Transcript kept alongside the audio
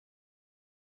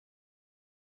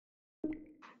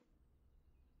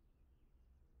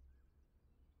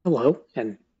Hello,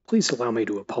 and please allow me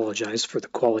to apologize for the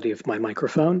quality of my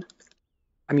microphone.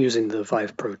 I'm using the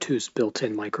Vive Pro 2's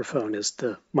built-in microphone as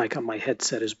the mic on my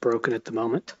headset is broken at the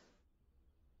moment.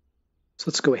 So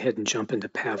let's go ahead and jump into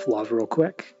Pavlov real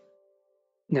quick.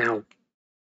 Now,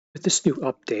 with this new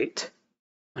update,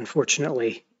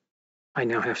 unfortunately, I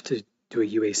now have to do a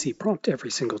UAC prompt every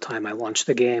single time I launch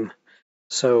the game.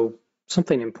 So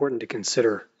something important to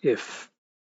consider if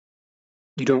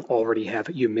you don't already have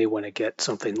it, you may want to get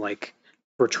something like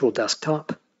Virtual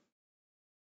Desktop,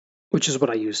 which is what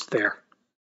I used there.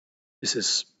 This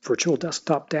is Virtual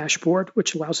Desktop Dashboard,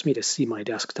 which allows me to see my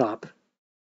desktop.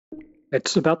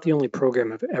 It's about the only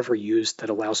program I've ever used that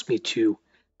allows me to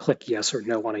click yes or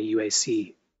no on a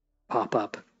UAC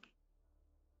pop-up.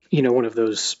 You know, one of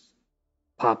those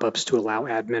pop-ups to allow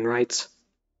admin rights.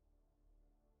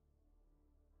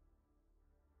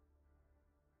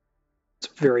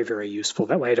 It's very, very useful.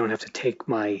 That way I don't have to take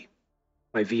my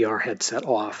VR headset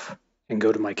off and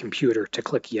go to my computer to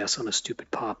click yes on a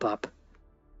stupid pop-up.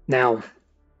 Now,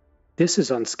 this is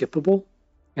unskippable,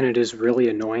 and it is really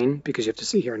annoying because you have to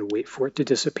sit here and wait for it to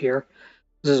disappear.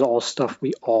 This is all stuff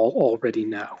we all already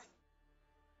know.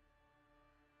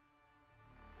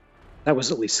 That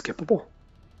was at least skippable.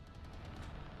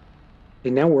 Okay,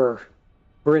 now we're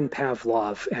in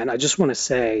Pavlov, and I just want to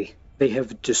say they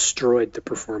have destroyed the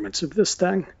performance of this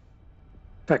thing.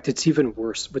 In fact, it's even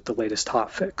worse with the latest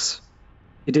hotfix.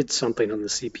 They did something on the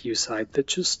CPU side that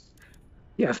just,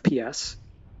 the FPS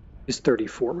is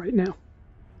 34 right now.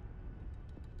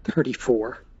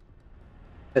 34.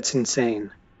 That's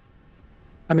insane.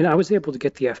 I mean, I was able to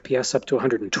get the FPS up to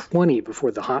 120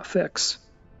 before the hotfix.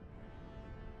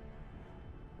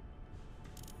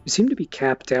 We seem to be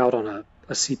capped out on a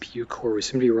CPU core. We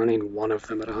seem to be running one of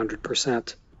them at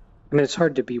 100%. I mean, it's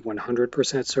hard to be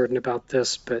 100% certain about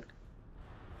this, but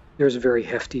there's a very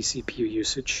hefty CPU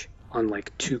usage on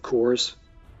like 2 cores.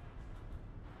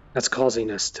 That's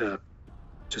causing us to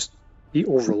just be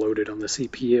overloaded on the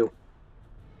CPU.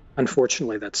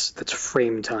 Unfortunately, that's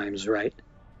frame times, right?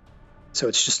 So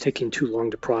it's just taking too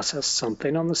long to process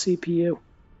something on the CPU.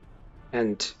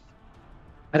 And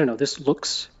I don't know, this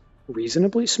looks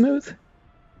reasonably smooth,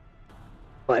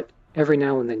 but every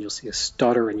now and then you'll see a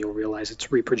stutter and you'll realize it's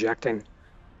reprojecting.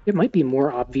 It might be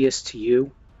more obvious to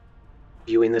you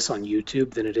viewing this on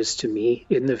YouTube than it is to me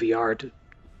in the VR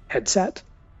headset.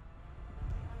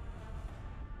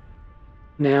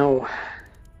 Now,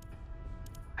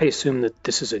 I assume that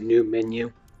this is a new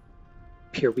menu.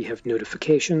 Here we have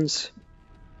notifications.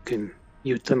 You can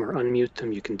mute them or unmute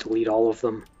them. You can delete all of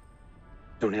them.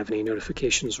 Don't have any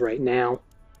notifications right now.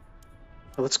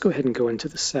 But let's go ahead and go into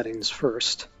the settings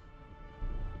first.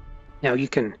 Now you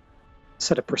can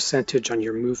set a percentage on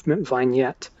your movement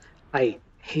vignette. I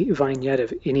hate vignette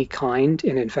of any kind,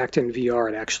 and in fact in VR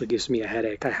it actually gives me a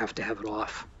headache. I have to have it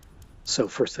off. So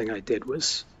first thing I did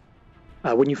was,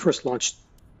 when you first launch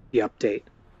the update,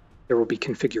 there will be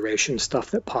configuration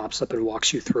stuff that pops up and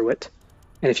walks you through it.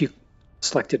 And if you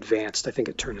select advanced, I think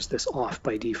it turns this off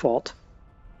by default.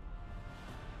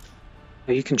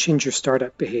 Now you can change your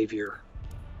startup behavior,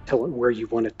 tell it where you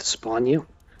want it to spawn you.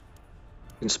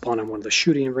 You can spawn on one of the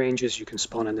shooting ranges, you can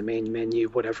spawn in the main menu,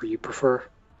 whatever you prefer. Of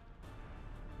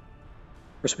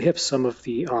course, we have some of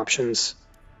the options.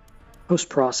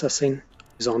 Post-processing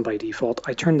is on by default.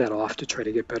 I turned that off to try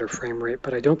to get better frame rate,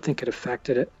 but I don't think it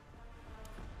affected it.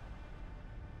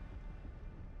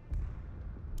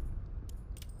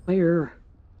 Player,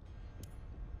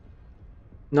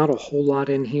 not a whole lot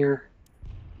in here.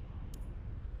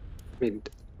 I mean,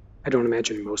 I don't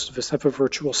imagine most of us have a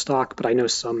virtual stock, but I know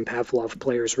some Pavlov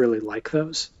players really like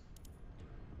those.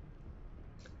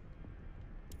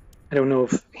 I don't know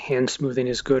if hand smoothing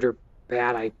is good or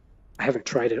bad. I haven't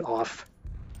tried it off.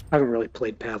 I haven't really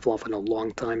played Pavlov in a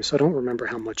long time, so I don't remember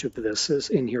how much of this is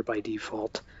in here by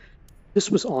default. This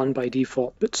was on by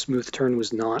default, but smooth turn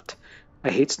was not.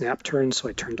 I hate snap turn, so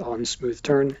I turned on smooth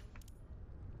turn.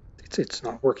 It's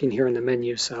not working here in the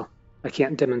menu, so I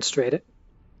can't demonstrate it,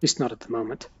 at least not at the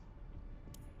moment.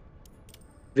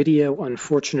 Video,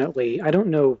 unfortunately, I don't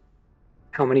know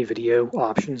how many video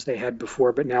options they had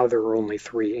before, but now there are only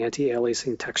 3: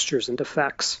 anti-aliasing, textures, and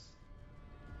effects.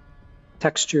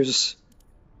 Textures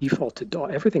defaulted to,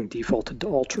 everything defaulted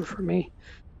to ultra for me.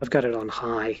 I've got it on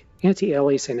high.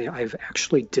 Anti-aliasing I've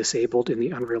actually disabled in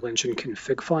the Unreal Engine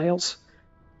config files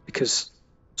because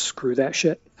screw that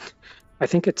shit. I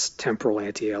think it's temporal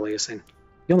anti-aliasing.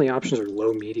 The only options are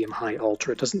low, medium, high,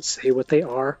 ultra. It doesn't say what they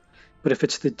are, but if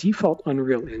it's the default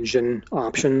Unreal Engine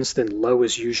options, then low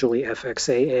is usually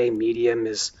FXAA, medium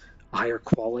is a higher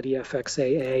quality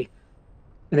FXAA,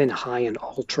 And then high and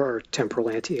ultra are temporal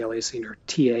anti-aliasing, or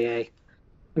TAA.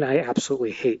 And I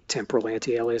absolutely hate temporal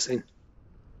anti-aliasing.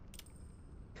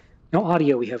 Now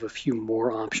audio, we have a few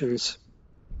more options.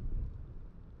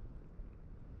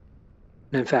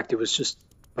 And in fact, it was just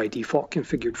by default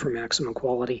configured for maximum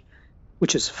quality,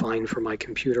 which is fine for my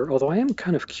computer, although I am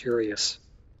kind of curious.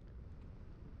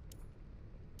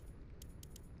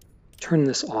 Turn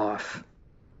this off.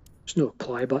 There's no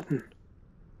apply button.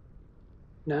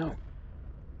 No.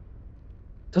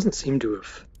 Doesn't seem to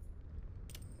have.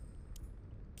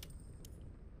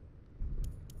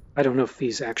 I don't know if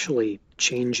these actually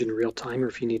change in real time or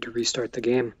if you need to restart the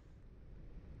game.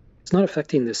 It's not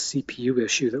affecting this CPU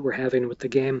issue that we're having with the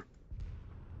game.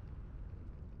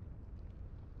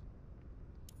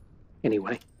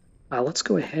 Anyway, let's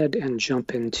go ahead and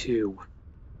jump into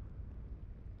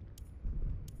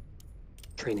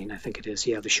training, I think it is.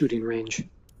 Yeah, the shooting range.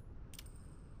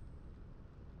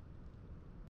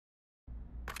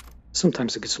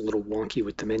 Sometimes it gets a little wonky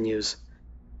with the menus.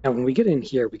 Now, when we get in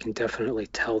here, we can definitely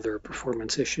tell there are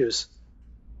performance issues.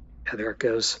 Yeah, there it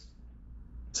goes.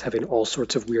 It's having all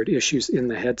sorts of weird issues in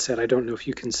the headset. I don't know if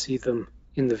you can see them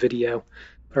in the video,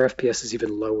 but our FPS is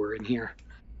even lower in here.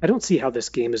 I don't see how this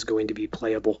game is going to be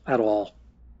playable at all.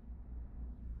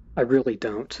 I really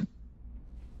don't.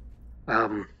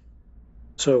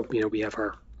 So, we have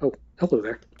our... Oh, hello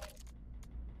there.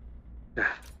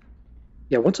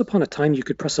 Yeah, once upon a time, you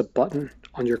could press a button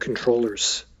on your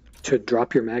controllers to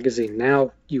drop your magazine.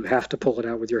 Now you have to pull it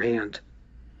out with your hand.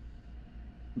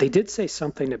 They did say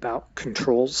something about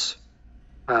controls.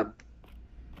 It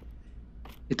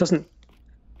doesn't...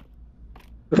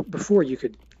 Before you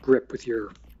could grip with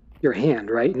your hand,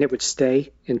 right? And it would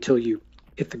stay until you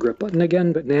hit the grip button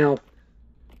again, but now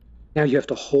you have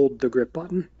to hold the grip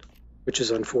button, which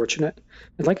is unfortunate.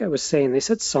 And like I was saying, they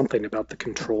said something about the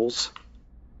controls.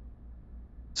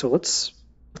 So let's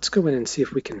go in and see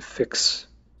if we can fix...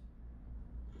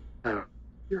 Oh,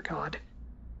 dear God.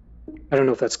 I don't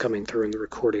know if that's coming through in the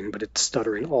recording, but it's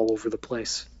stuttering all over the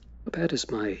place. How bad is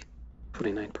my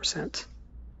 29%?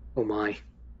 Oh my.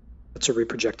 That's a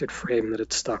reprojected frame that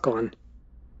it's stuck on.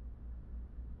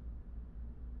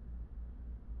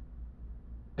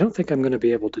 I don't think I'm going to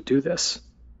be able to do this.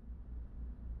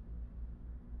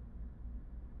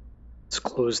 Let's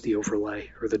close the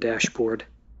overlay, or the dashboard.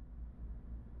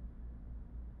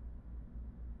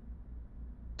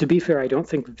 To be fair, I don't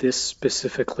think this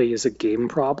specifically is a game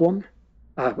problem.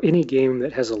 Any game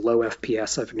that has a low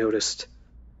FPS, I've noticed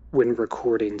when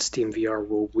recording, SteamVR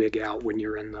will wig out when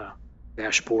you're in the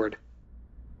dashboard.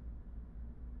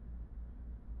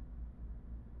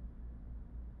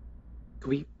 Can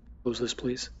we close this,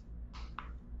 please? I'm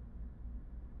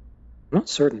not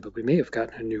certain, but we may have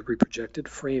gotten a new reprojected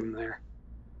frame there.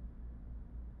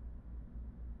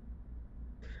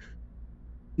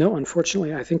 No,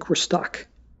 unfortunately, I think we're stuck.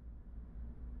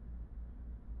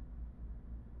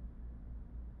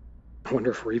 I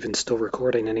wonder if we're even still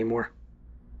recording anymore.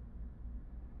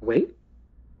 Wait.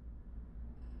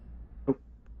 Oh,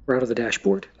 we're out of the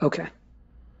dashboard. Okay.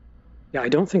 Yeah, I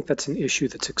don't think that's an issue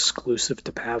that's exclusive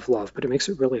to Pavlov, but it makes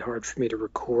it really hard for me to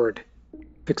record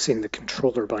fixing the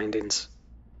controller bindings.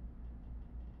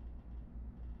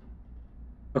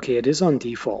 Okay, it is on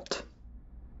default.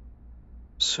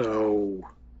 So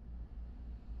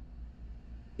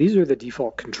these are the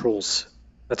default controls.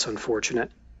 That's unfortunate.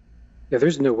 Yeah,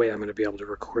 there's no way I'm going to be able to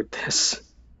record this.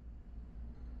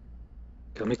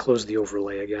 Okay, let me close the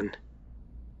overlay again.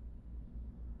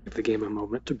 Give the game a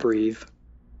moment to breathe.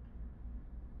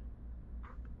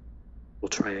 We'll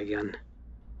try again.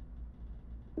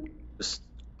 Just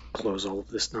close all of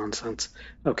this nonsense.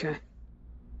 Okay.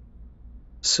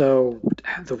 So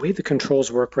the way the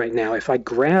controls work right now, if I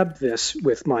grab this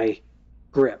with my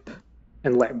grip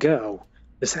and let go,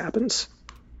 this happens.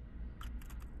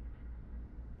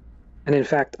 And in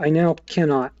fact, I now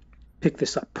cannot pick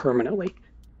this up permanently.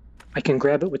 I can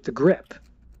grab it with the grip,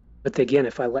 but again,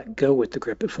 if I let go with the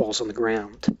grip, it falls on the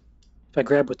ground. If I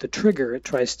grab with the trigger, it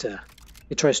tries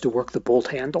to work the bolt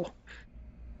handle.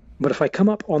 But if I come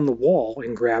up on the wall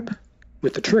and grab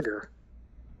with the trigger,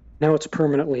 now it's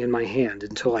permanently in my hand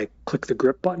until I click the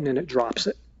grip button and it drops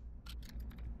it.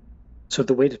 So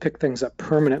the way to pick things up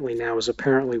permanently now is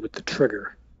apparently with the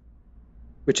trigger,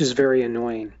 which is very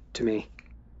annoying to me.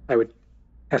 I would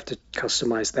have to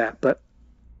customize that, but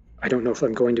I don't know if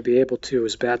I'm going to be able to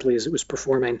as badly as it was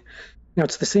performing. Now,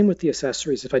 it's the same with the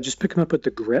accessories. If I just pick them up with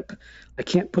the grip, I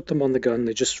can't put them on the gun.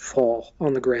 They just fall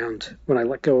on the ground when I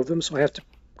let go of them, so I have to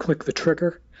click the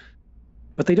trigger.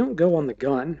 But they don't go on the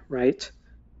gun, right?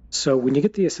 So when you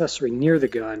get the accessory near the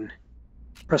gun,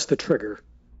 press the trigger,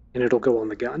 and it'll go on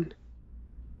the gun.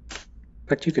 In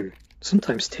fact, you can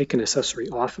sometimes take an accessory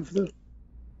off of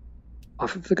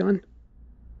the gun.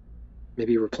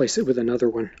 Maybe replace it with another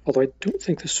one. Although I don't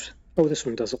think this. Oh, this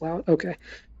one does allow it. Okay.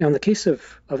 Now, in the case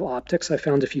of optics, I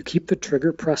found if you keep the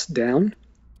trigger pressed down,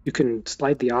 you can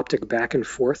slide the optic back and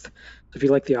forth. So if you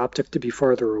like the optic to be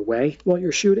farther away while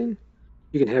you're shooting,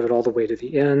 you can have it all the way to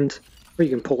the end, or you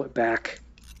can pull it back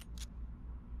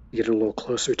to get it a little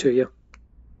closer to you.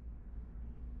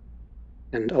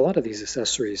 And a lot of these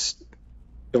accessories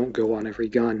don't go on every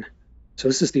gun. So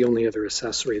this is the only other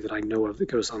accessory that I know of that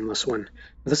goes on this one.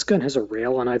 This gun has a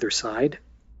rail on either side,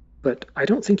 but I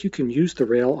don't think you can use the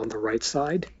rail on the right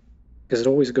side because it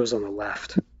always goes on the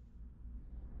left.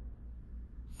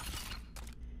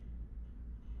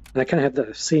 And I kind of have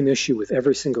the same issue with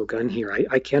every single gun here.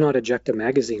 I cannot eject a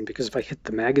magazine because if I hit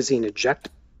the magazine eject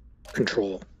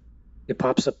control, it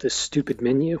pops up this stupid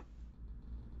menu.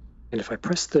 And if I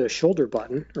press the shoulder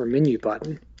button or menu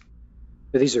button,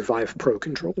 these are Vive Pro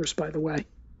controllers, by the way,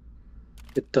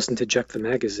 it doesn't eject the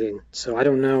magazine. So I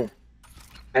don't know.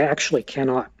 I actually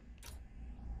cannot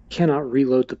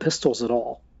reload the pistols at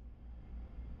all.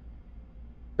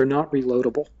 They're not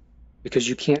reloadable because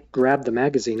you can't grab the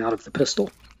magazine out of the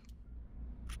pistol.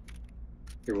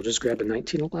 Here, we'll just grab a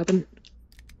 1911.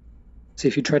 See,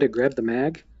 if you try to grab the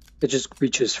mag, it just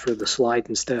reaches for the slide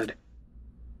instead.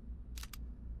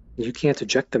 You can't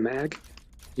eject the mag.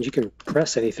 You can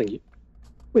press anything.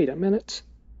 Wait a minute.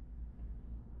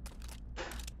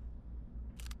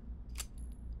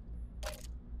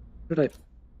 What did I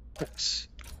press?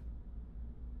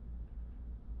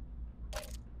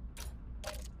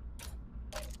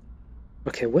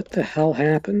 Okay, what the hell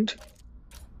happened?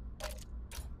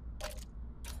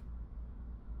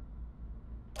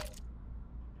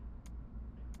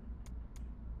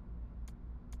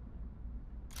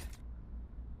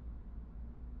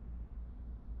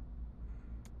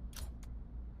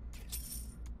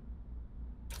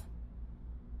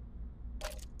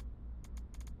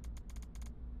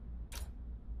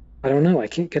 I don't know, I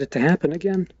can't get it to happen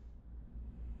again.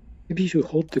 Maybe you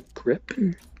hold the grip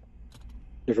and...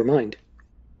 Never mind.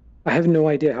 I have no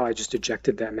idea how I just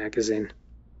ejected that magazine.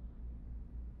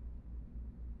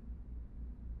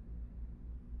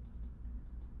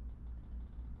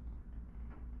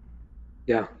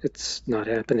 Yeah, it's not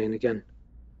happening again.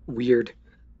 Weird.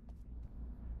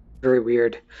 Very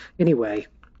weird. Anyway,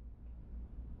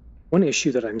 one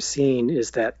issue that I'm seeing is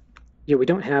that we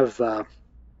don't have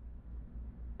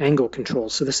angle control.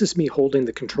 So this is me holding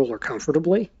the controller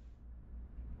comfortably.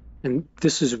 And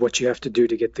this is what you have to do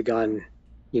to get the gun,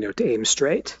 to aim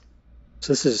straight.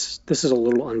 So this is a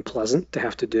little unpleasant to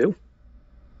have to do.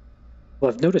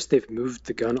 Well, I've noticed they've moved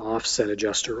the gun offset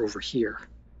adjuster over here.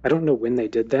 I don't know when they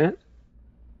did that,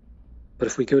 but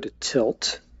if we go to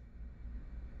tilt,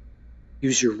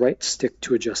 use your right stick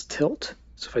to adjust tilt.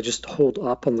 So if I just hold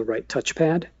up on the right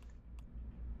touchpad,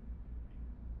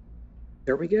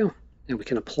 there we go. And we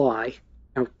can apply.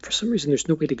 Now, for some reason, there's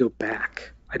no way to go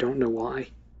back. I don't know why.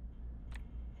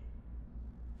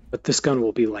 But this gun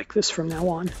will be like this from now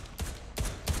on.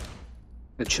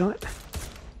 Headshot.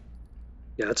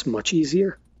 Yeah, that's much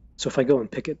easier. So if I go and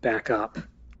pick it back up,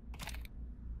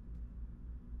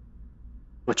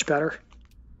 much better.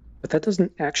 But that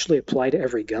doesn't actually apply to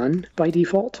every gun by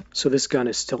default. So this gun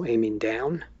is still aiming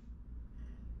down.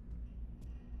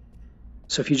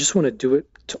 So if you just want to do it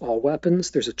to all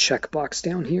weapons, there's a checkbox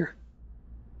down here.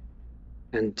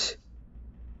 And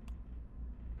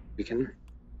we can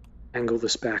angle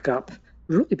this back up. It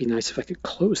would really be nice if I could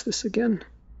close this again.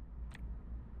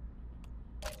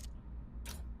 I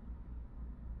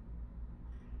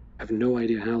have no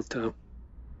idea how to.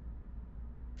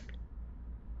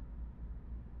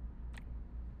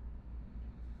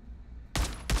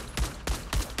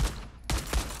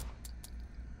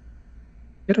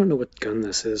 I don't know what gun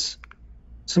this is.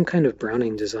 Some kind of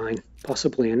Browning design,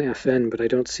 possibly an FN, but I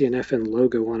don't see an FN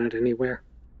logo on it anywhere.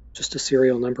 Just a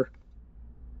serial number.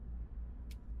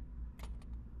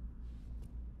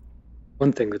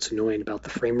 One thing that's annoying about the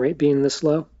frame rate being this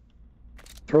low,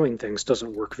 throwing things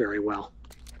doesn't work very well.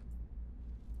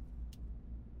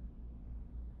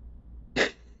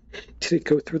 Did it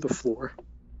go through the floor?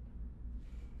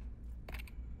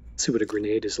 Let's see what a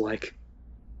grenade is like.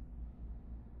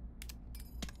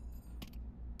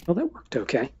 Well, that worked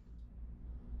okay.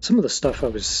 Some of the stuff I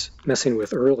was messing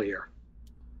with earlier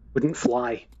wouldn't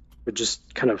fly, would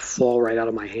just kind of fall right out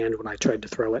of my hand when I tried to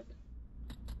throw it.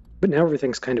 But now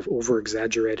everything's kind of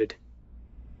over-exaggerated.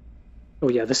 Oh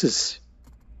yeah, this is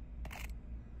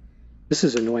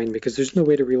annoying because there's no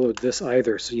way to reload this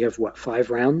either. So you have, what, 5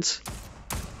 rounds?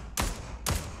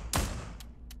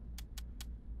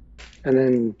 And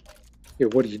then Here,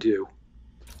 what do?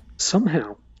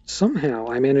 Somehow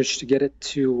I managed to get it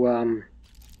to,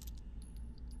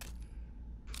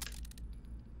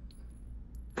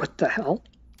 what the hell?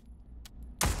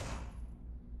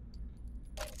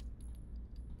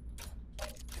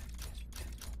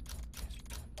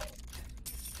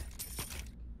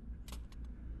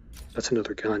 That's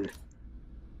another gun.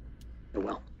 Oh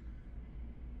well.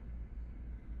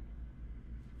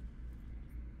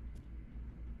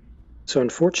 So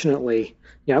unfortunately,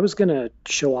 yeah, I was going to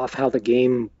show off how the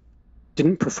game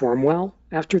didn't perform well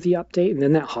after the update, and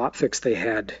then that hotfix they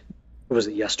had, what was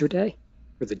it, yesterday?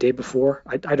 Or the day before?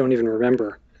 I don't even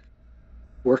remember.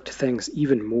 Worked things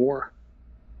even more.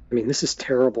 I mean, this is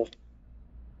terrible.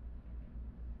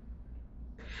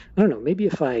 I don't know, maybe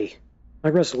if my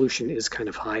resolution is kind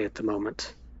of high at the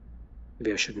moment.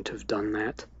 Maybe I shouldn't have done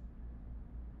that.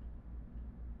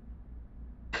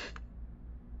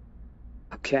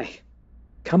 Okay,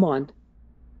 come on.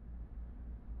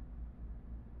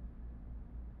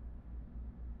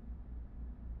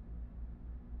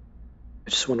 I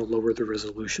just want to lower the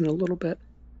resolution a little bit.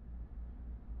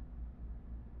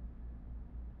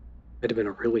 Might have been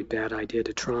a really bad idea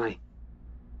to try.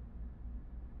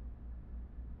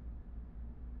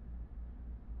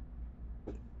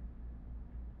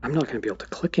 I'm not going to be able to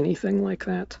click anything like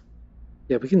that.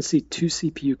 Yeah, we can see 2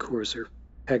 CPU cores are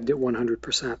pegged at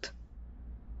 100%.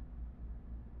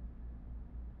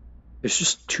 There's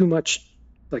just too much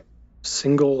like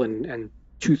single and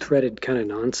two-threaded kind of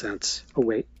nonsense. Oh,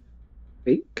 wait,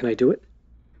 can I do it?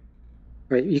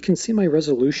 All right, you can see my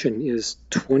resolution is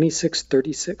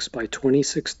 2636 by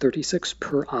 2636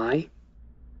 per eye.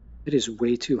 It is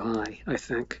way too high, I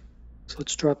think. So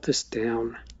let's drop this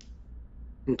down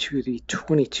into the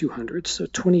 2200, so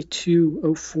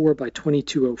 2204 by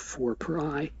 2204 per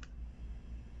eye.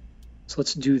 So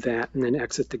let's do that and then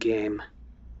exit the game.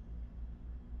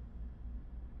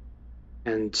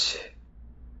 And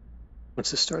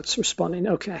once this starts responding,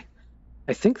 okay.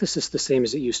 I think this is the same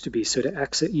as it used to be. So to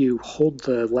exit, you hold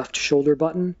the left shoulder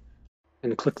button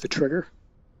and click the trigger.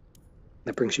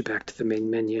 That brings you back to the main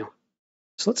menu.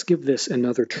 So let's give this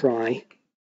another try.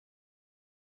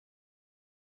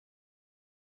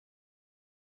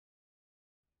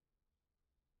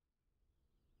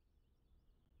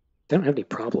 I don't have any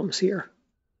problems here.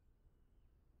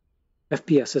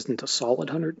 FPS isn't a solid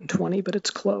 120, but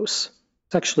it's close.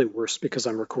 It's actually worse because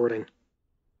I'm recording.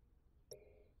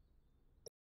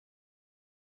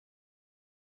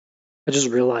 I just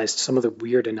realized some of the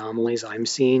weird anomalies I'm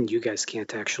seeing, you guys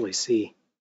can't actually see.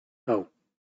 Oh,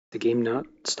 the game not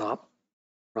stop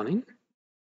running?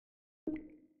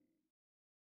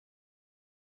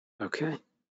 Okay.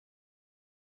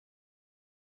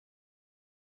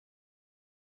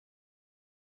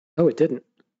 Oh, it didn't.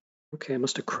 Okay, I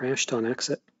must have crashed on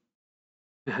exit.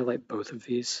 I highlight both of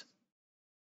these.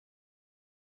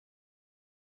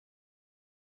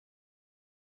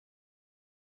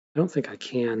 I don't think I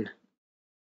can.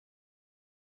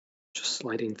 Just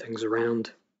sliding things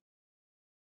around.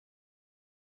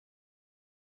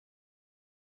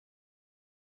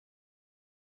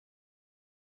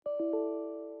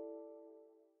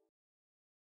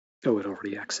 Oh, it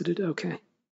already exited. Okay.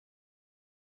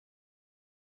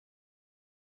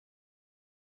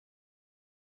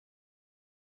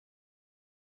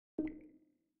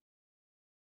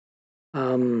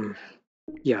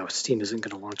 Yeah, Steam isn't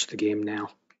going to launch the game now.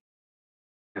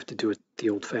 I have to do it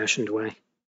the old-fashioned way.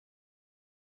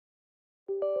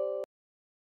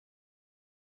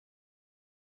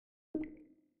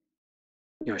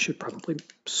 Yeah, I should probably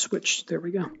switch. There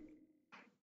we go.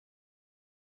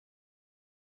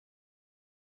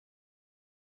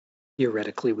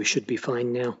 Theoretically, we should be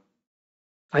fine now.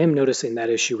 I am noticing that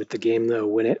issue with the game, though.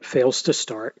 When it fails to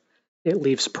start, it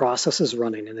leaves processes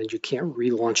running, and then you can't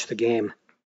relaunch the game.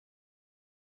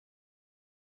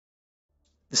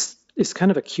 This is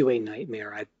kind of a QA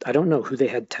nightmare. I don't know who they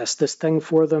had test this thing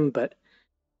for them, but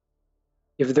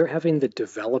if they're having the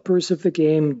developers of the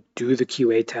game do the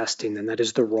QA testing, then that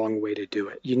is the wrong way to do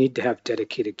it. You need to have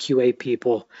dedicated QA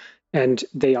people, and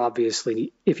they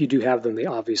obviously, if you do have them, they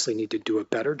obviously need to do a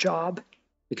better job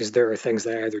because there are things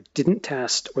that I either didn't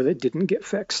test or that didn't get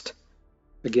fixed.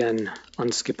 Again,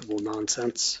 unskippable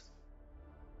nonsense.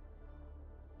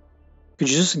 Could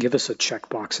you just give us a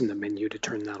checkbox in the menu to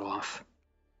turn that off?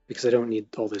 Because I don't need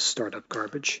all this startup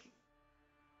garbage.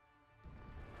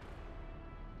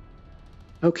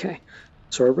 Okay,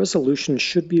 so our resolution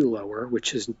should be lower,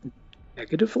 which has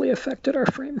negatively affected our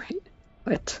frame rate.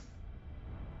 But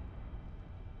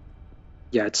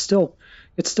yeah, it's still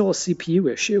a CPU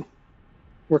issue.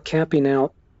 We're capping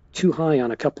out too high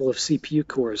on a couple of CPU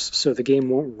cores, so the game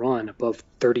won't run above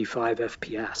 35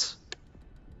 FPS.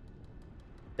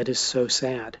 That is so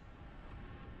sad.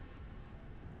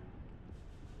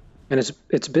 And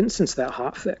it's been since that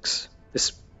hotfix.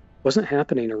 This wasn't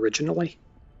happening originally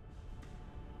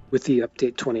with the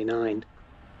update 29.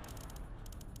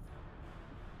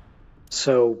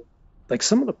 So, like,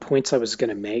 some of the points I was going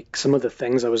to make, some of the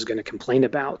things I was going to complain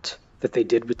about that they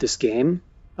did with this game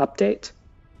update,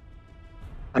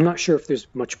 I'm not sure if there's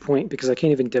much point because I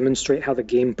can't even demonstrate how the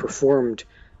game performed,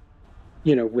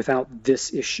 without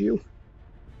this issue.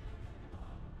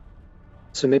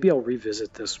 So maybe I'll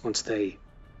revisit this once they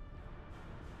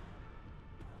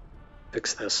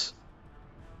fix this.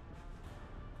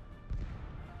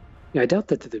 Yeah, I doubt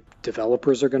that the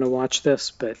developers are going to watch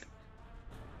this, but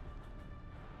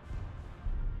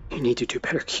you need to do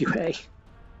better QA.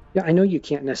 Yeah, I know you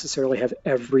can't necessarily have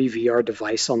every VR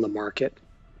device on the market,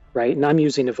 right? And I'm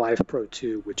using a Vive Pro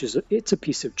 2, which it's a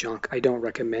piece of junk. I don't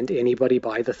recommend anybody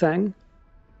buy the thing.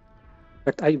 In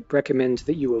fact, I recommend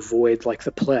that you avoid, like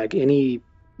the plague, any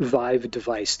Vive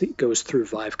device that goes through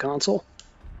Vive Console.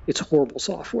 It's horrible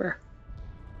software.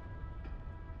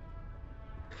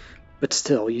 But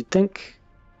still, you'd think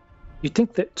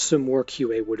that some more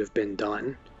QA would have been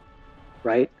done,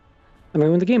 right? I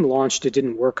mean, when the game launched, it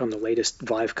didn't work on the latest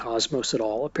Vive Cosmos at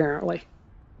all, apparently,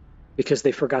 because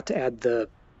they forgot to add the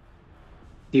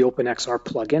OpenXR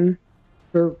plugin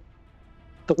for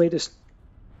the latest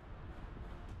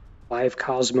Vive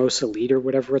Cosmos Elite or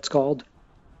whatever it's called.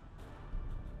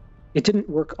 It didn't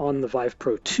work on the Vive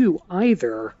Pro 2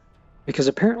 either, because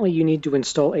apparently you need to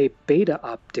install a beta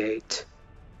update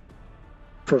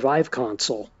for Vive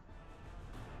Console.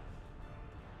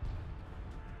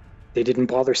 They didn't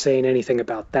bother saying anything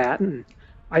about that, and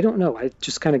I don't know. I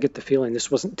just kind of get the feeling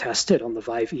this wasn't tested on the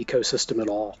Vive ecosystem at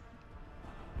all.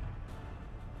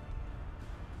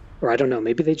 Or I don't know,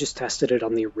 maybe they just tested it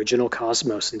on the original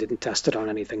Cosmos and didn't test it on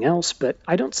anything else, but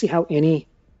I don't see how any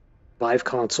Vive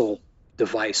Console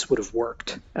device would have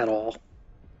worked at all.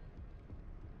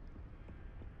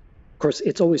 Of course,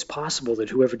 it's always possible that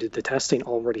whoever did the testing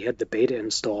already had the beta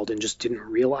installed and just didn't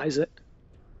realize it.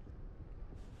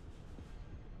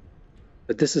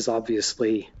 But this is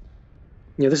obviously,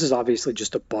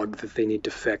 just a bug that they need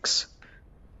to fix.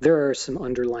 There are some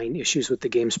underlying issues with the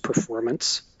game's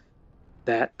performance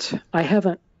that I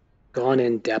haven't gone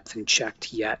in depth and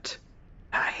checked yet.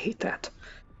 I hate that.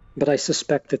 But I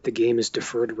suspect that the game is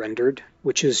deferred rendered,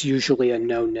 which is usually a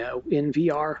no-no in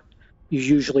VR. You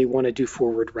usually want to do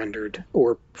forward rendered,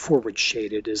 or forward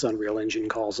shaded as Unreal Engine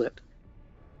calls it.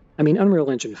 I mean, Unreal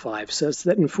Engine 5 says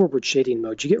that in forward shading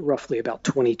mode, you get roughly about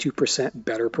 22%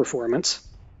 better performance.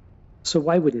 So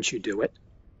why wouldn't you do it?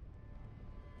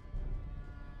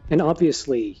 And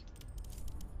obviously,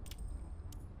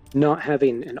 not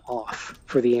having an off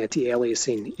for the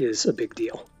anti-aliasing is a big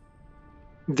deal.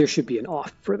 There should be an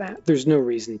off for that. There's no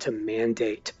reason to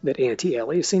mandate that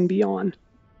anti-aliasing be on.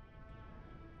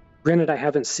 Granted, I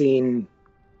haven't seen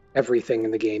everything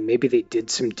in the game. Maybe they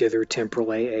did some dither temporal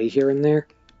AA here and there,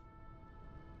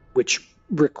 which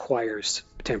requires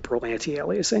temporal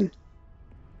anti-aliasing.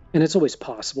 And it's always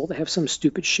possible to have some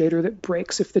stupid shader that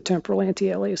breaks if the temporal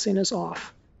anti-aliasing is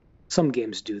off. Some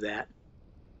games do that.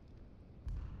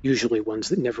 Usually ones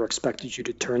that never expected you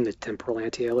to turn the temporal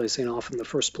anti-aliasing off in the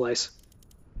first place.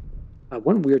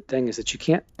 One weird thing is that you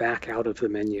can't back out of the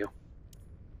menu.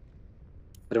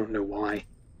 I don't know why.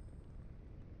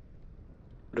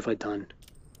 What have I done?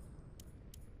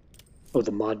 Oh,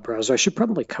 the mod browser. I should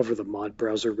probably cover the mod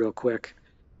browser real quick.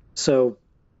 So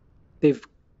they've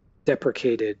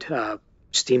deprecated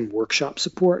Steam Workshop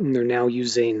support, and they're now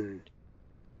using,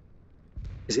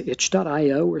 is it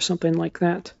itch.io or something like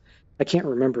that? I can't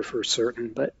remember for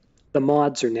certain, but the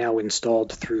mods are now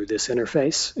installed through this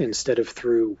interface instead of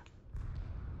through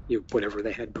whatever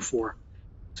they had before.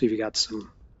 So you've got some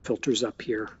filters up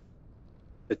here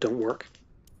that don't work,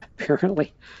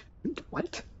 apparently.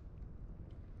 What?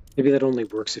 Maybe that only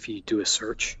works if you do a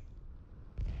search.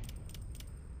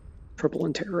 Trouble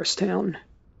in Terrorist Town.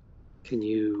 Can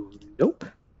you? Nope.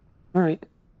 All right,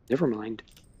 never mind.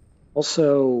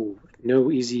 Also,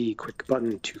 no easy quick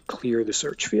button to clear the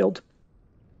search field.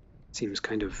 Seems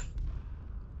kind of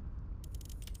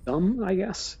dumb, I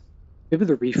guess. Maybe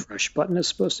the refresh button is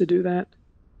supposed to do that.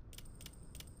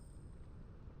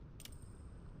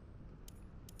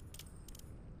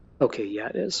 Okay, yeah,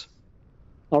 it is.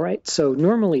 All right, so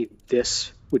normally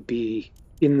this would be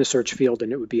in the search field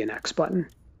and it would be an X button.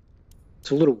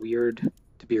 It's a little weird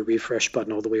to be a refresh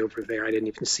button all the way over there. I didn't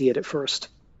even see it at first.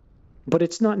 But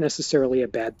it's not necessarily a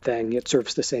bad thing. It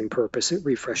serves the same purpose. It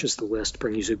refreshes the list,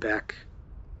 brings you back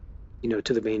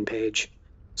to the main page.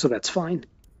 So that's fine.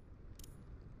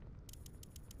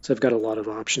 So I've got a lot of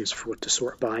options for what to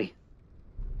sort by.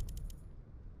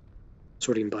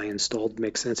 Sorting by installed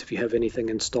makes sense if you have anything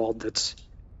installed. That's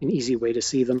an easy way to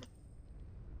see them.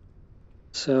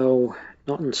 So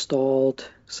not installed,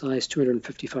 size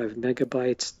 255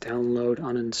 megabytes, download,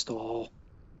 uninstall.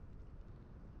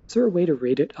 Is there a way to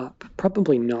rate it up?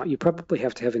 Probably not. You probably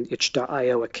have to have an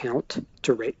itch.io account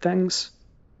to rate things.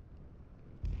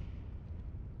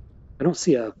 I don't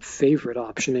see a favorite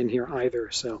option in here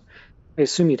either, so I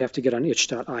assume you'd have to get on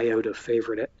itch.io to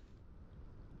favorite it.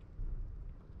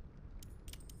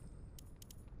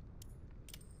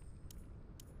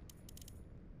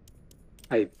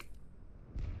 I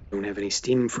don't have any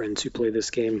Steam friends who play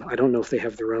this game. I don't know if they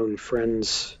have their own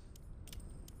friends.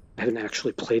 I haven't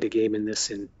actually played a game in this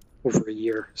in over a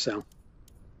year, so.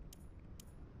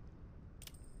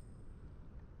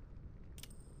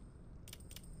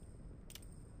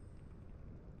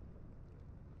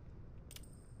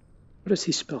 How does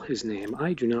he spell his name?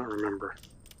 I do not remember.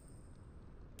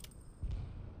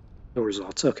 No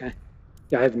results, okay.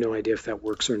 Yeah, I have no idea if that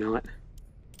works or not.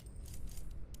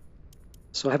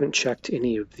 So I haven't checked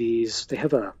any of these. They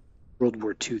have a World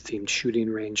War II themed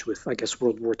shooting range with, I guess,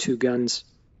 World War II guns.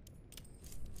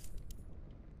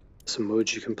 Some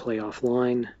modes you can play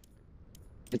offline.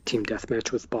 A team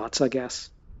deathmatch with bots, I guess.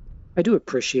 I do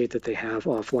appreciate that they have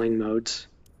offline modes.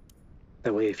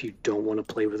 That way, if you don't want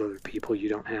to play with other people, you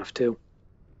don't have to.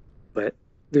 But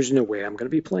there's no way I'm going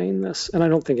to be playing this, and I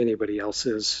don't think anybody else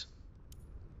is.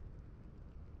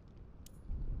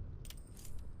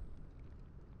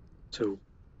 So,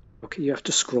 okay, you have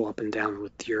to scroll up and down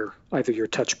with either your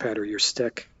touchpad or your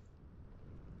stick.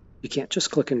 You can't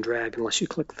just click and drag unless you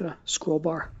click the scroll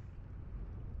bar.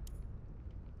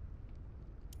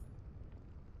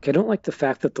 Okay, I don't like the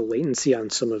fact that the latency on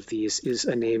some of these is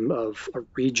a name of a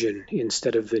region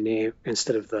instead of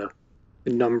the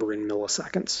number in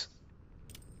milliseconds.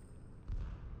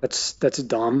 That's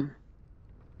dumb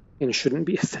and shouldn't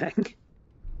be a thing.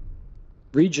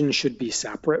 Region should be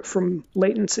separate from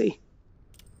latency.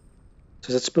 So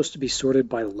is it supposed to be sorted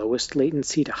by lowest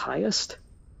latency to highest?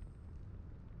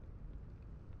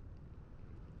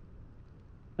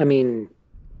 I mean,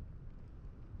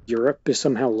 Europe is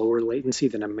somehow lower latency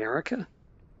than America?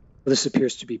 Well, this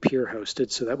appears to be peer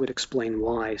hosted, so that would explain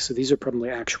why. So these are probably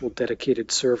actual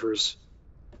dedicated servers.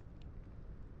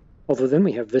 Although then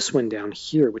we have this one down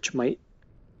here, which might...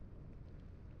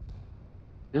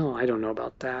 No, I don't know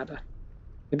about that.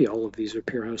 Maybe all of these are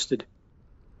peer hosted.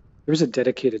 There's a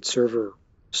dedicated server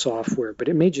software, but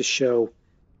it may just show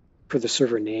for the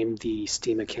server name the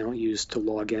Steam account used to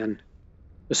log in,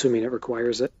 assuming it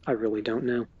requires it. I really don't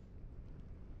know.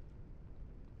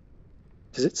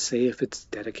 Does it say if it's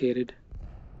dedicated?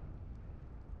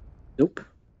 Nope.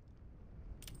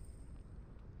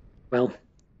 Well,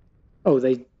 oh,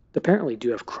 they apparently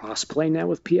do have crossplay now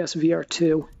with PSVR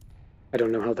 2. I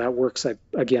don't know how that works. I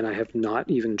have not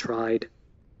even tried,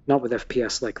 not with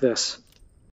FPS like this.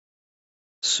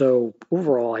 So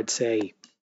overall, I'd say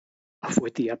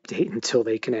avoid the update until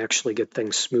they can actually get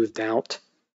things smoothed out.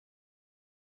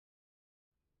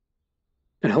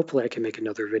 And hopefully I can make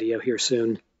another video here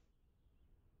soon.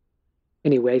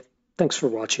 Anyway, thanks for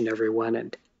watching, everyone,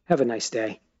 and have a nice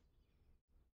day.